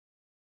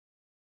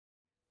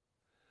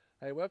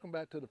Hey, welcome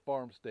back to the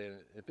Farmstead.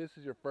 If this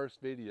is your first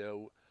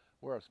video,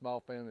 we're a small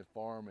family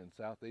farm in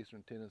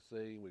southeastern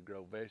Tennessee. We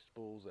grow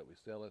vegetables that we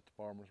sell at the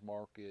farmer's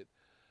market,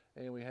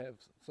 and we have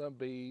some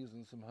bees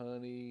and some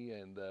honey,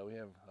 and we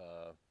have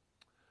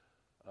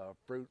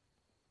fruit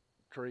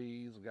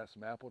trees. We've got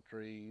some apple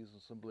trees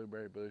and some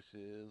blueberry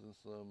bushes and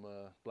some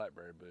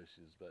blackberry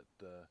bushes.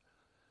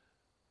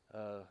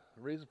 The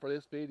reason for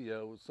this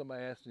video was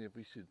somebody asked me if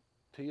we should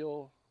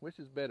till, which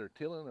is better,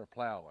 tilling or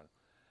plowing.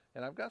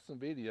 And I've got some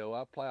video.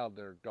 I plowed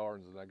their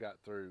gardens and I got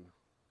through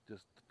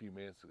just a few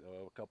minutes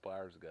ago, a couple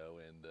hours ago,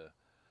 and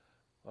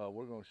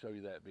we're going to show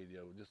you that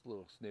video, just a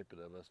little snippet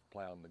of us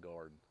plowing the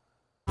garden.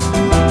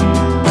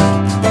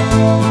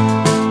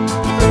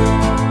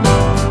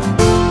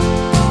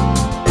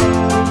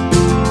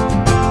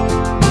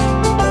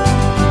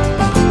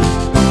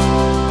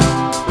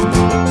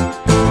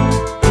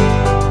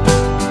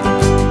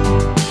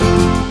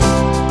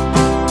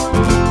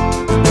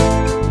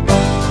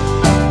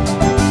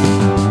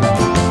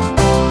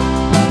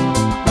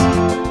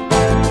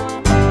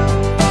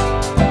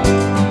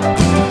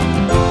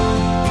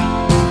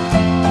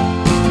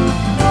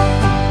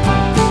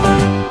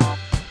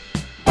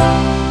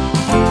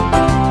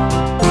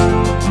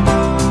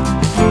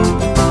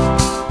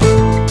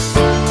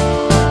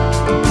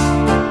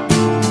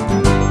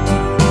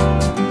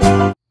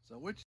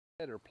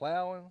 Or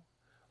plowing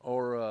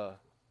or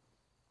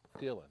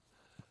tilling?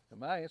 And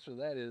my answer to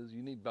that is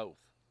you need both.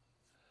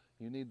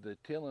 You need the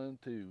tilling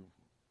to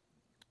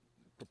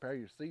prepare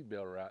your seed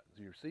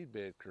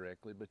bed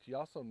correctly, but you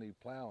also need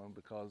plowing,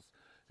 because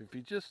if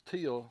you just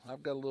till,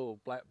 I've got a little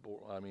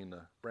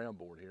brown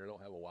board here. I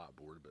don't have a white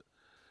board, but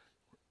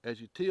as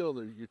you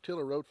till, your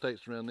tiller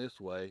rotates around this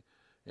way,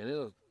 and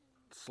it'll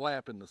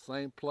slap in the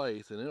same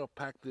place, and it'll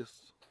pack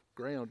this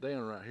ground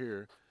down right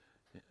here,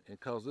 and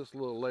cause this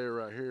little layer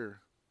right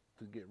here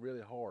to get really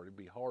hard. It'd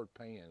be hard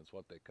pan is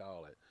what they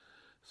call it.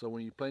 So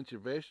when you plant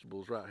your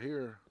vegetables right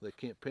here, they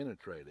can't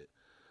penetrate it.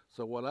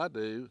 So what I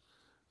do,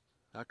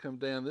 I come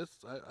down this,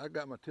 I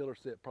got my tiller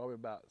set probably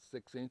about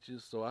 6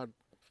 inches, so I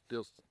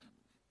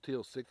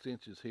till 6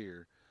 inches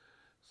here.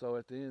 So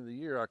at the end of the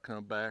year I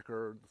come back,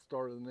 or the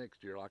start of the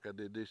next year like I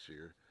did this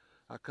year,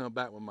 I come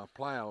back with my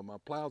plow. My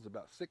plow's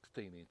about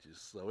 16 inches,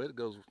 so it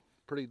goes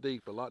pretty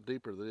deep, a lot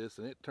deeper than this,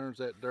 and it turns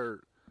that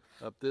dirt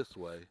up this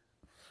way,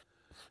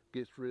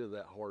 gets rid of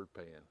that hard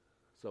pan.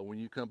 So when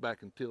you come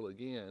back and till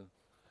again,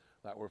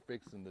 like we're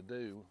fixing to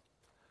do,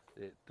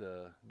 it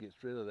gets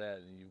rid of that,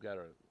 and you've got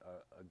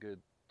a good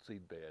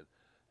seed bed.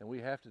 And we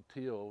have to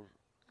till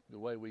the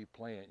way we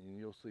plant, and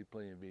you'll see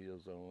plenty of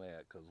videos on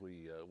that, because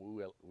we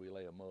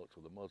lay a mulch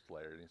with a mulch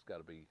layer, and it's got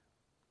to be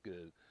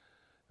good.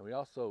 And we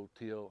also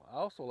till. I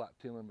also like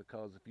tilling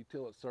because if you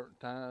till at certain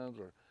times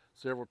or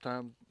several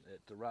times at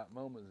the right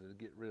moments, it'll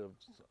get rid of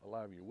a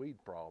lot of your weed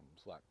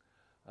problems. Like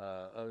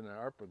in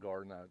our apple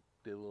garden, I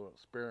did a little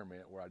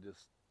experiment where I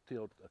just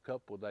tilled a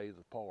couple of days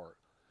apart,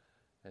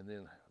 and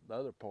then the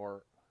other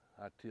part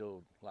I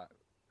tilled like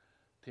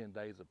 10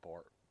 days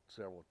apart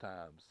several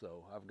times.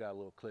 So I've got a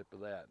little clip of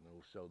that, and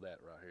we'll show that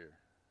right here.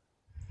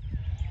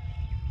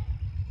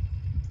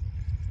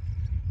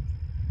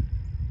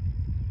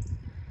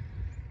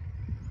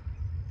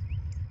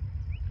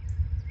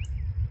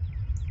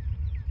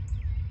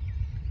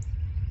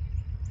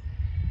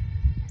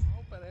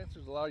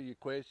 Answers a lot of your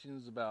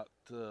questions about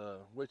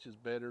which is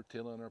better,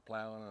 tilling or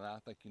plowing, and I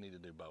think you need to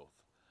do both.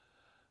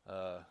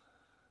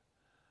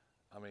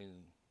 I mean,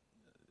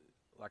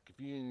 like if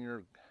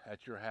you're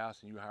at your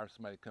house and you hire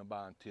somebody to come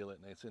by and till it,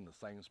 and it's in the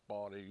same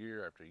spot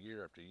year after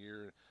year after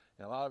year,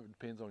 and a lot of it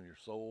depends on your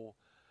soil.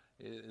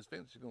 It's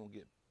eventually going to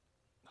get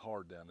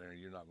hard down there, and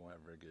you're not going to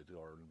have a very good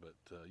garden. But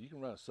you can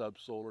run a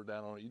subsoiler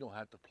down on it. You don't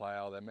have to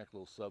plow. They make a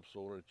little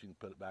subsoiler that you can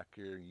put it back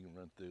here, and you can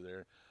run through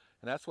there.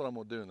 And that's what I'm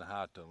going to do in the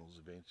high tunnels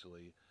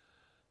eventually.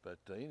 But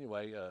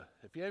anyway,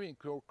 if you have any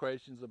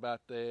questions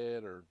about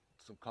that or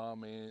some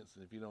comments,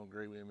 and if you don't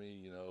agree with me,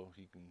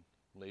 you can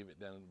leave it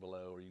down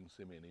below, or you can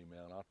send me an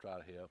email, and I'll try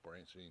to help or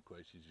answer any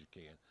questions you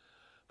can.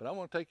 But I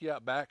want to take you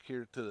out back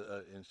here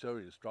to and show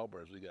you the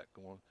strawberries we got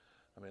going.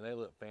 I mean, they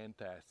look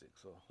fantastic.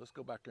 So let's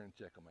go back there and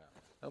check them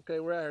out.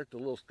 Okay, we're out here at the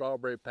little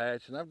strawberry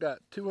patch, and I've got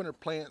 200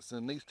 plants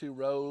in these 2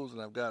 rows,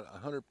 and I've got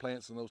 100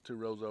 plants in those 2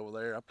 rows over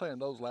there. I planted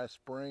those last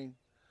spring.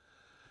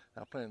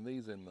 I planted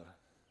these in the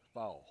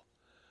fall.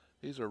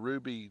 These are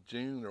Ruby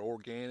June. They're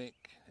organic,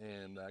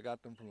 and I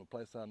got them from a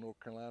place out in North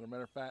Carolina.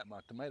 Matter of fact, my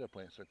tomato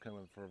plants are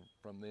coming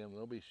from them.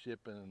 They'll be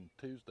shipping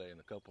Tuesday in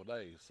a couple of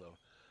days. So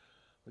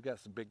we got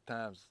some big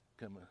times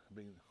coming.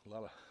 A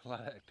lot of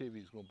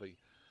activities going to be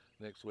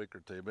next week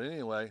or two. But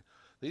anyway,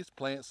 these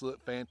plants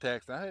look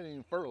fantastic. I haven't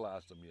even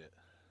fertilized them yet,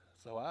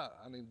 so I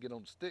need to get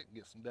on the stick and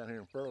get some down here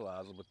and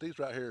fertilize them. But these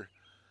right here,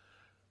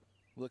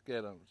 look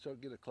at them.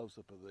 Get a close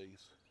up of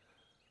these.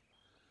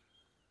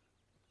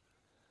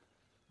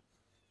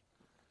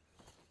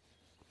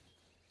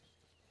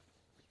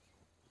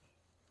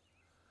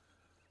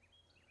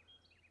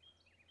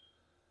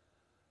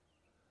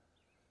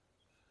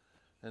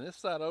 And this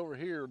side over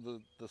here,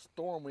 the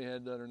storm we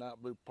had the other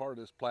night blew part of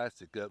this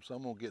plastic up, so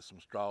I'm gonna get some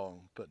straw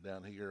and put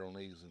down here on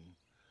these, and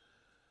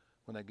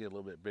when they get a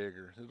little bit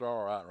bigger. They're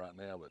all right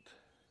now, but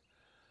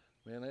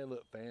man, they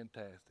look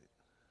fantastic.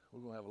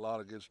 We're gonna have a lot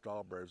of good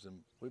strawberries, and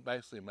we're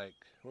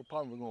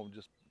probably gonna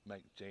just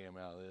make jam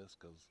out of this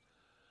because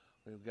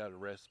we've got a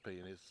recipe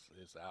and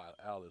it's out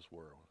of this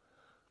world.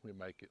 We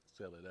make it,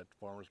 sell it at the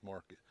farmer's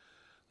market.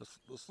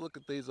 Let's look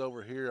at these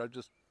over here. I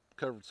just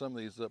covered some of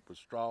these up with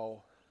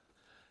straw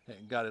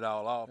and got it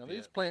all off. Now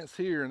these plants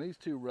here in these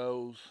 2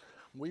 rows,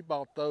 we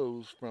bought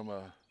those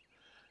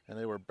and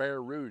they were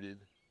bare rooted.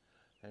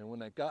 And when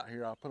they got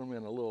here, I put them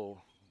in a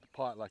little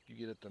pot like you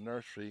get at the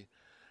nursery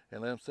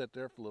and let them sit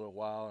there for a little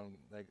while, and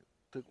they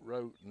took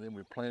root, and then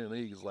we planted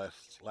these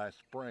last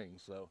spring.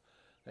 So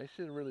they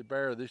should really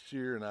bear this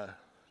year, and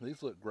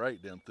these look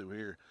great down through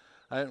here.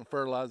 I haven't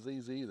fertilized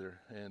these either,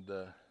 and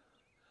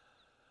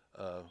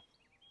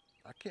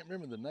I can't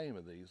remember the name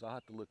of these. I'll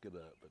have to look it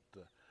up, but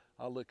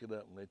I'll look it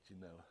up and let you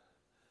know.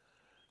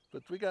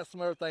 But we got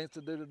some other things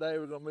to do today.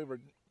 We're gonna move our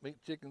meat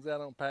chickens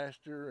out on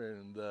pasture,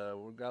 and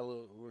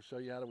we'll show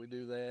you how do we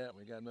do that.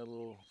 We got another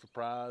little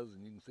surprise,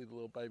 and you can see the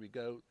little baby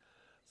goat.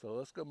 So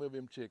let's go move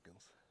them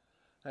chickens.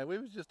 Hey, we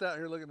was just out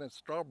here looking at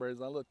strawberries,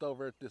 and I looked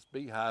over at this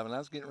beehive, and I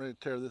was getting ready to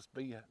tear this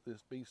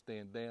bee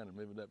stand down and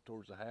move it up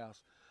towards the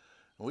house.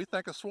 And we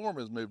think a swarm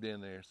has moved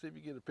in there. See if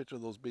you get a picture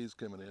of those bees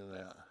coming in and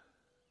out.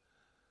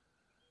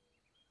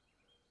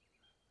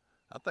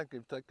 I think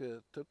they've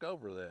took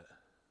over that.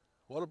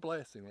 What a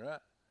blessing, right?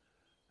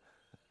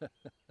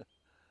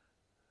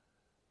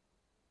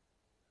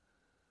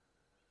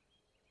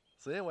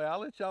 So anyway, I'll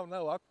let y'all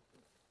know.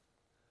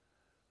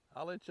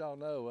 I'll let y'all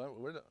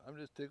know. I'm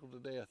just tickled to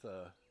death.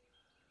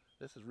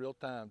 This is real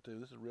time too.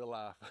 This is real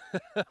life.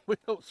 We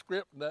don't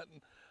script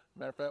nothing.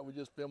 Matter of fact, we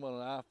just film on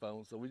an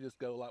iPhone, so we just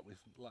go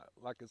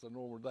like it's a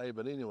normal day.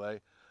 But anyway,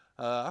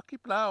 I'll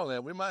keep an eye on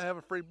that. We might have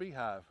a free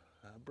beehive,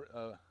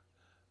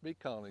 bee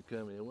colony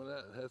coming in.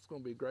 Well, that's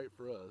going to be great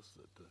for us.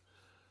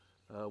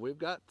 We've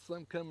got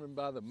some coming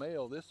by the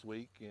mail this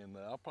week, and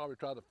I'll probably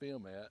try to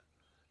film that.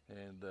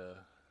 And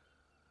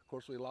of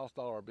course, we lost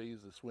all our bees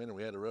this winter.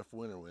 We had a rough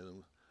winter with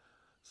them,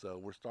 so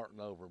we're starting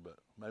over. But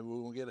maybe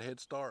we're gonna get a head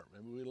start.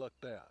 Maybe we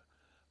lucked out.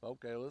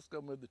 Okay, let's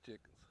go move the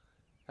chickens.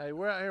 Hey,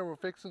 we're out here. We're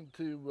fixing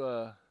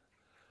to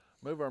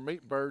move our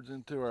meat birds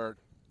into our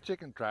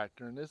chicken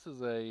tractor, and this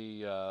is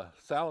a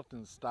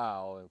Charleston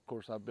style. Of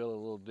course, I built it a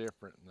little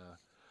different.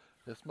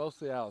 It's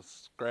mostly out of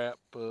scrap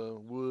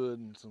wood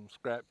and some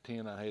scrap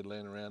tin I had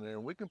laying around there.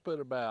 And we can put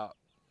about,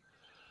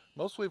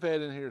 most we've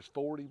had in here is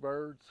 40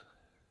 birds,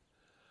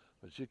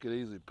 but you could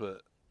easily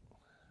put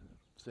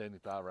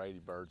 75 or 80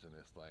 birds in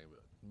this thing.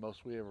 But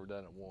most we ever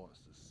done at once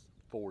is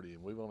 40,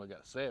 and we've only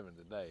got 7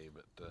 today.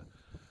 But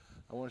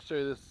I want to show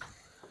you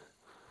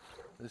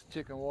this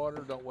chicken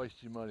water. Don't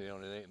waste your money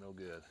on it. It ain't no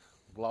good.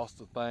 I've lost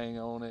the thing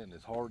on it, and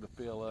it's hard to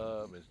fill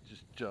up. It's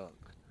just junk.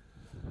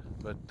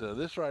 But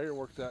this right here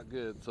works out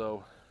good,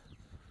 so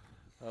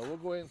we'll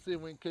go ahead and see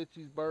if we can catch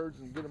these birds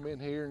and get them in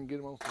here and get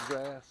them on some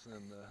grass.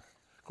 And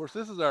of course,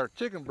 this is our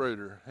chicken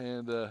brooder,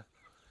 and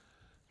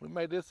we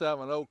made this out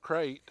of an old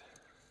crate.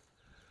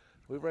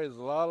 We've raised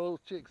a lot of little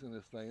chicks in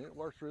this thing. It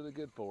works really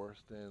good for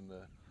us. And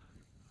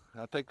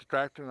I take the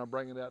tractor and I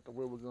bring it out to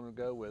where we're going to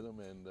go with them,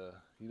 and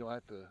you don't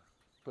have to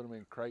put them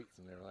in crates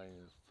and everything.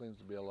 It seems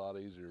to be a lot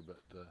easier, but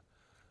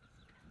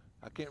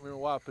I can't remember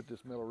why I put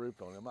this metal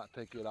roof on it. I might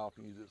take it off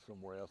and use it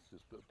somewhere else,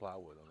 just put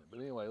plywood on it. But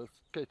anyway, let's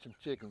catch some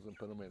chickens and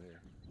put them in here.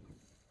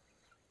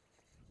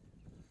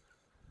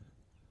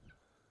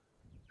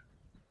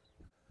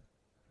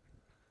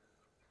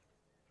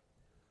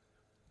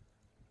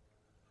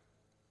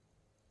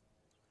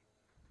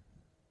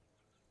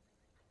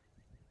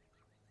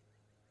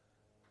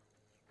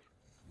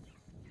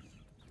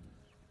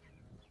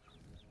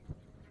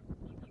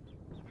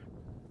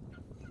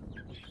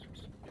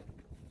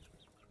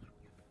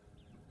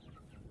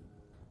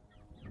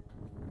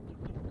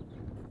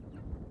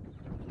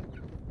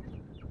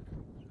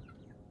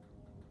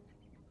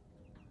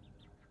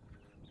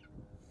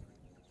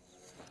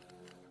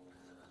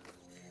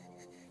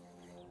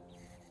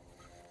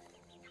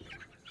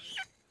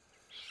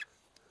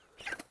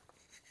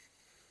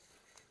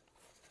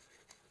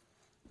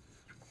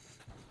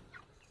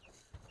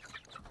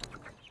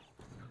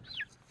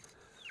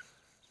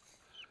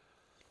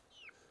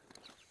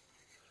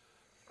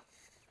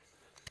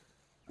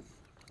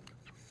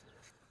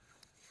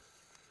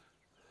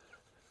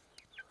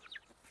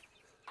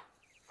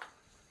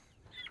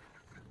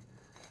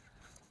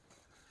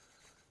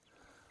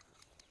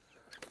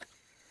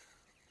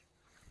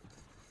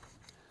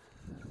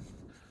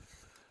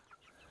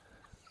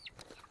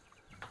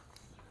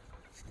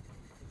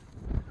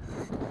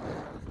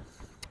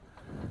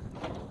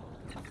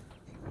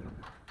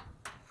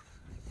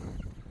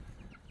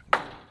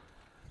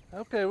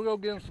 Okay, we're gonna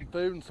give them some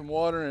food and some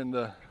water, and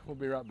we'll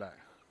be right back.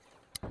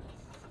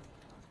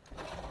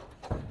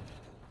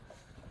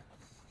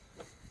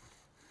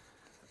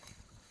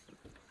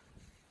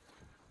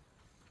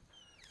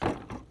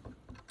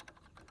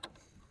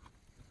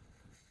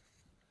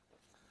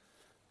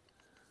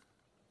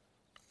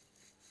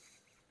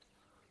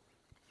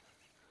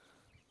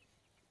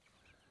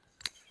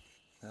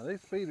 Now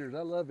these feeders,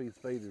 I love these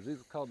feeders. These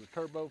are called the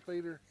turbo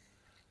feeder,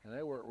 and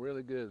they work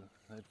really good.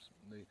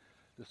 They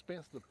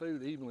dispense the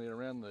food evenly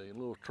around the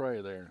little tray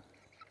there.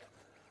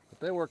 But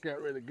they work out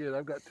really good.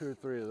 I've got 2 or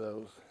 3 of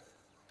those.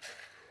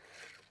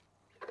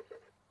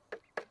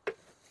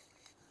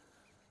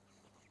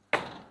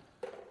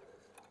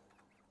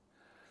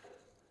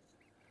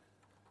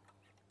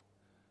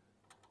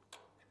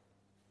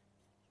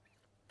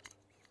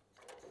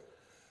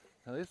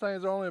 Now these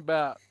things are only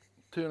about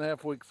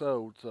 2.5 weeks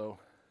old, so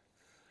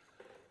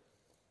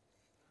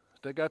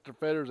they got their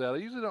feathers out. I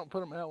usually don't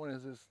put them out when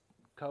it's as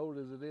cold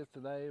as it is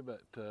today,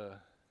 but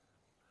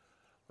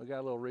we got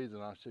a little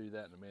reason. I'll show you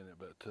that in a minute.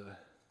 But the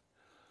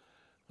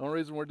only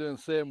reason we're doing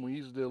 7, we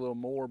usually do a little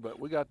more,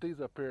 but we got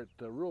these up here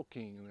at Rural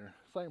King, and they're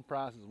same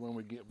price as when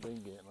we been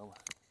getting them.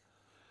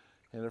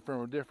 And they're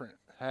from a different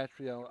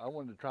hatchery. I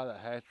wanted to try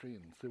that hatchery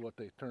and see what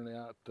they turn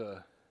out.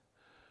 The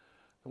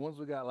ones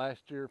we got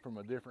last year from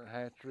a different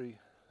hatchery,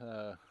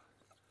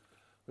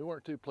 we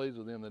weren't too pleased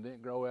with them. They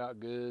didn't grow out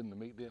good, and the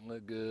meat didn't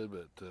look good.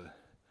 But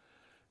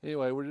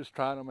anyway, we're just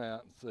trying them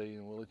out and see,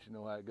 and we'll let you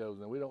know how it goes.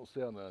 And we don't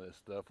sell none of this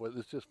stuff.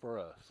 It's just for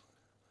us.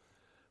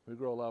 We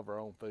grow a lot of our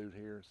own food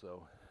here,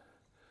 so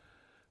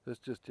it's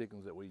just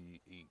chickens that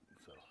we eat.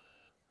 So,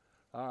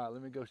 all right,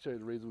 let me go show you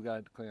the reason we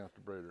got to clean out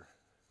the brooder.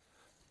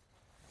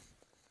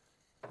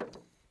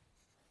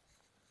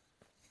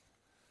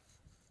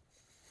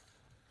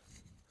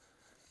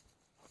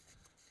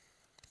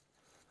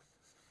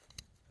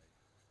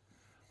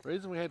 The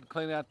reason we had to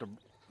clean out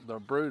the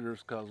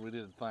brooders because we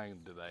did a thing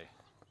today.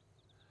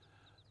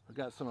 We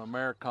got some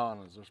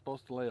Americanas. They're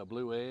supposed to lay a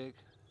blue egg.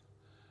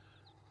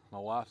 My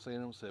wife seen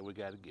them, said we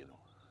got to get them.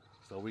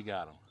 So we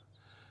got them.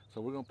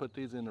 So we're going to put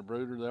these in the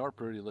brooder. They are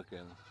pretty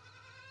looking.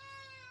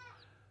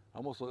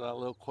 Almost look like a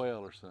little quail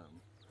or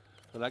something.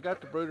 But I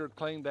got the brooder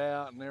cleaned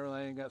out and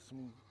everything.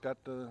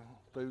 Got the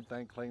food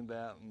thing cleaned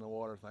out and the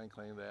water thing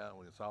cleaned out.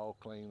 And it's all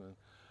clean. And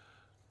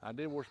I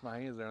did wash my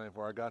hands there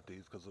before I got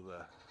these because of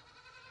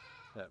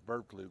that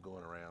bird flu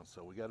going around,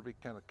 so we got to be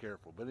kind of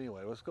careful. But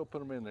anyway, let's go put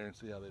them in there and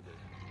see how they do.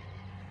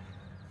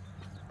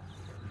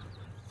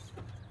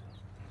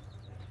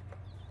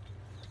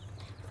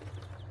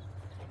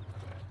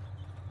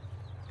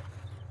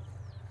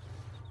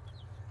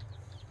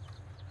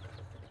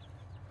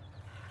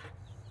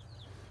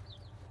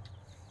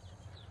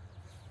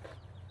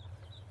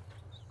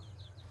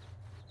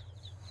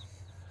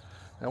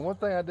 Now one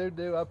thing I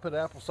do, I put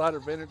apple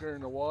cider vinegar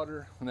in the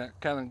water, and that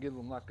kind of gives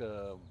them like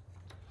an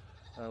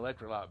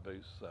electrolyte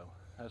boost. So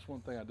that's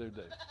one thing I do.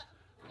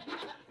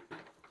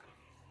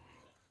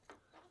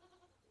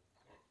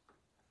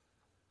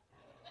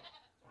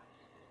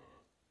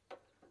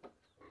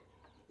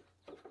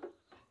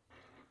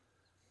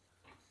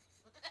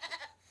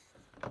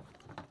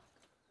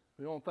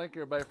 We want to thank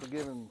everybody for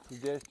giving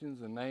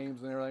suggestions and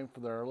names and everything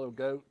for our little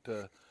goat.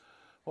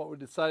 What we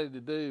decided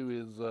to do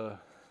is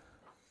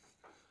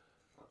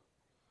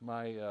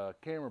my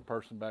camera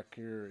person back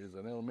here is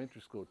an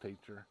elementary school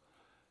teacher,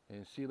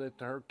 and she let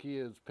her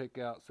kids pick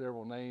out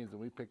several names, and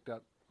we picked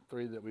out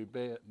 3 that we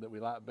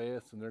like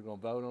best, and they're going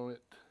to vote on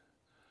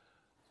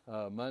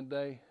it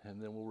Monday, and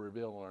then we'll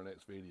reveal on our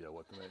next video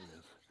what the name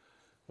is.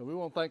 But we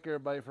want to thank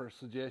everybody for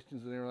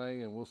suggestions and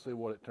everything, and we'll see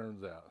what it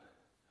turns out.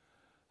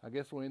 I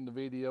guess we'll end the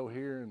video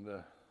here, and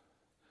if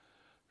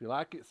you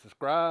like it,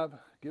 subscribe,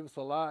 give us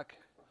a like.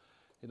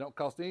 It don't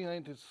cost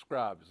anything to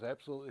subscribe. It's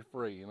absolutely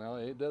free. You know,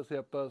 it does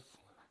help us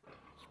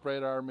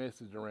spread our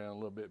message around a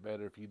little bit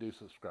better if you do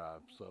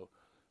subscribe. So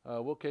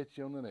we'll catch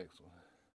you on the next one.